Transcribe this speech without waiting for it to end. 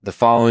The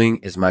following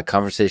is my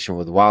conversation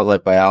with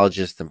wildlife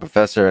biologist and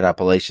professor at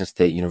Appalachian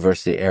State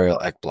University, Ariel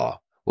Ekblaw.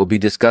 We'll be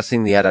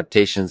discussing the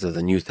adaptations of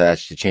the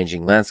nuthatch to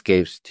changing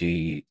landscapes.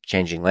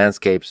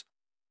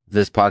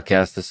 This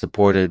podcast is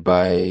supported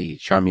by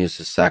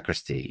Charmuse's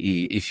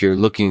Sacristy. If you're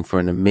looking for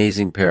an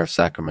amazing pair of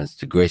sacraments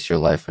to grace your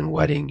life and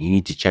wedding, you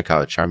need to check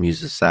out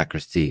Charmuse's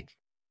Sacristy.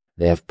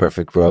 They have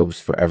perfect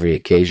robes for every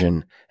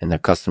occasion, and their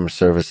customer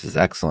service is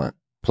excellent.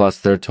 Plus,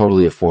 they're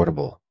totally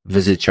affordable.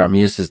 Visit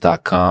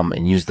charmuses.com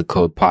and use the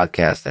code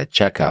podcast at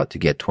checkout to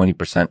get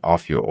 20%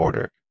 off your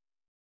order.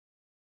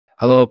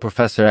 Hello,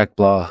 Professor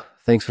Ekblaw.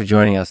 Thanks for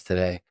joining us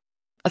today.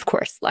 Of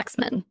course,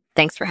 Lexman.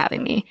 Thanks for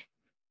having me.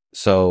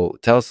 So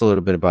tell us a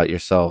little bit about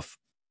yourself.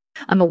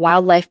 I'm a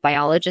wildlife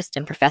biologist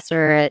and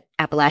professor at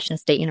Appalachian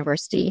State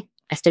University.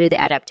 I study the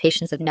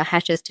adaptations of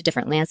nuthatches to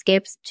different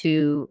landscapes.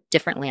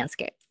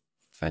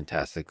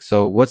 Fantastic.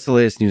 So what's the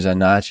latest news on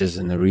nuthatches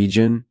in the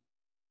region?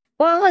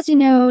 Well, as you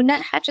know,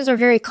 nuthatches are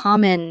very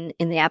common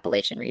in the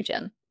Appalachian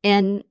region.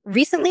 And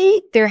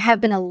recently, there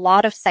have been a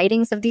lot of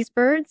sightings of these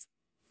birds.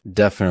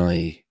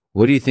 Definitely.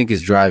 What do you think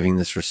is driving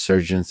this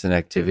resurgence in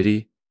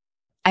activity?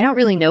 I don't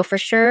really know for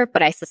sure,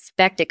 but I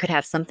suspect it could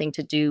have something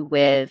to do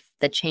with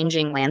the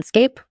changing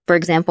landscape. For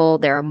example,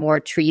 there are more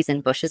trees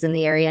and bushes in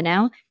the area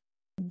now.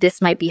 This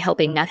might be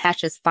helping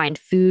nuthatches find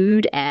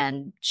food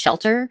and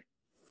shelter.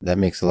 That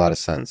makes a lot of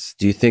sense.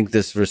 Do you think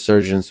this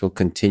resurgence will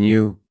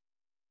continue?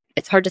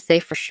 It's hard to say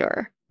for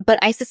sure, but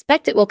I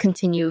suspect it will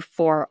continue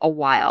for a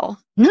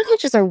while.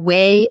 Nuthatches are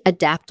way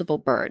adaptable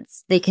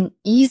birds. They can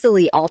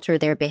easily alter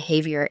their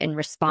behavior in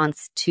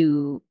response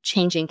to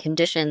changing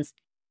conditions.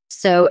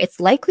 So it's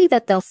likely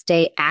that they'll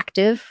stay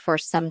active for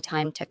some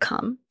time to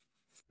come.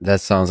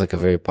 That sounds like a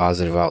very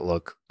positive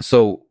outlook.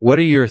 So what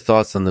are your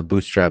thoughts on the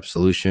Bootstrap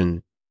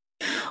solution?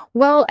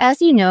 Well, as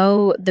you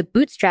know, the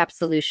Bootstrap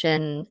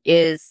solution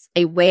is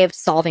a way of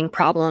solving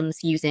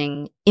problems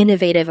using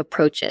innovative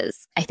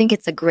approaches. I think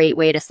it's a great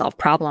way to solve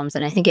problems,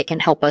 and I think it can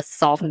help us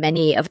solve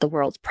many of the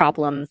world's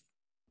problems.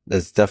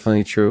 That's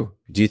definitely true.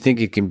 Do you think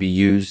it can be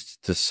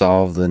used to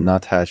solve the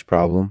nuthatch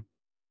problem?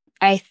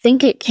 I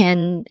think it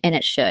can, and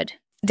it should.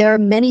 There are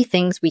many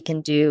things we can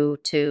do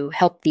to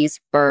help these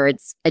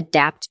birds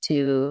adapt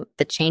to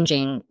the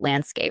changing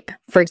landscape.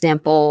 For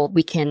example,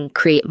 we can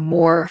create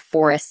more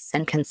forests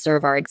and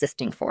conserve our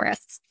existing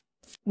forests.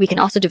 We can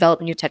also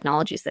develop new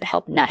technologies that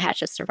help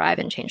nuthatches survive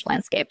and change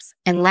landscapes.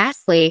 And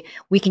lastly,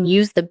 we can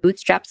use the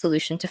Bootstrap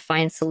solution to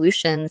find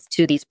solutions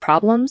to these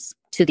problems.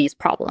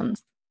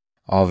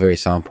 All very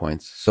sound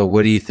points. So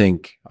what do you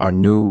think? Are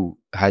new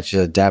hatches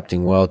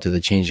adapting well to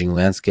the changing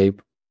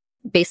landscape?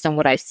 Based on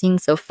what I've seen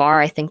so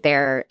far, I think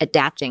they're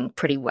adapting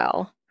pretty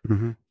well.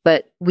 Mm-hmm.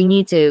 But we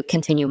need to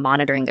continue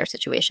monitoring their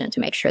situation to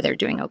make sure they're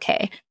doing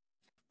okay.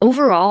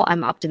 Overall,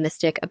 I'm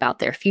optimistic about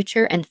their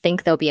future and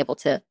think they'll be able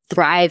to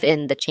thrive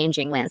in the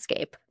changing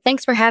landscape.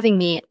 Thanks for having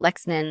me,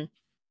 Lexman.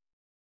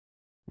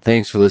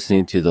 Thanks for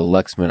listening to the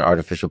Lexman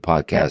Artificial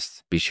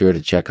Podcast. Be sure to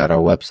check out our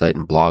website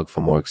and blog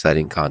for more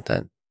exciting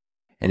content.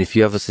 And if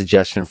you have a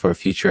suggestion for a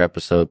future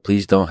episode,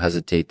 please don't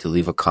hesitate to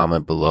leave a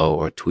comment below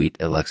or tweet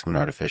at Lexman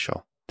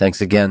Artificial.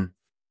 Thanks again.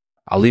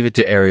 I'll leave it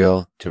to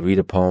Ariel to read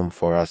a poem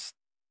for us.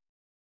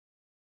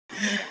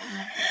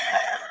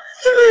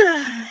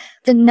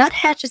 The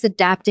nuthatch is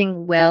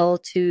adapting well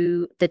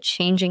to the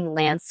changing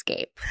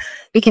landscape.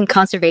 Beacon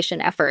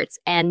conservation efforts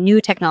and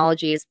new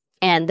technologies,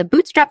 and the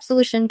Bootstrap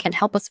solution can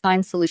help us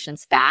find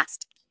solutions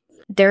fast.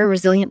 They're a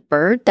resilient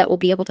bird that will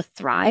be able to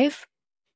thrive.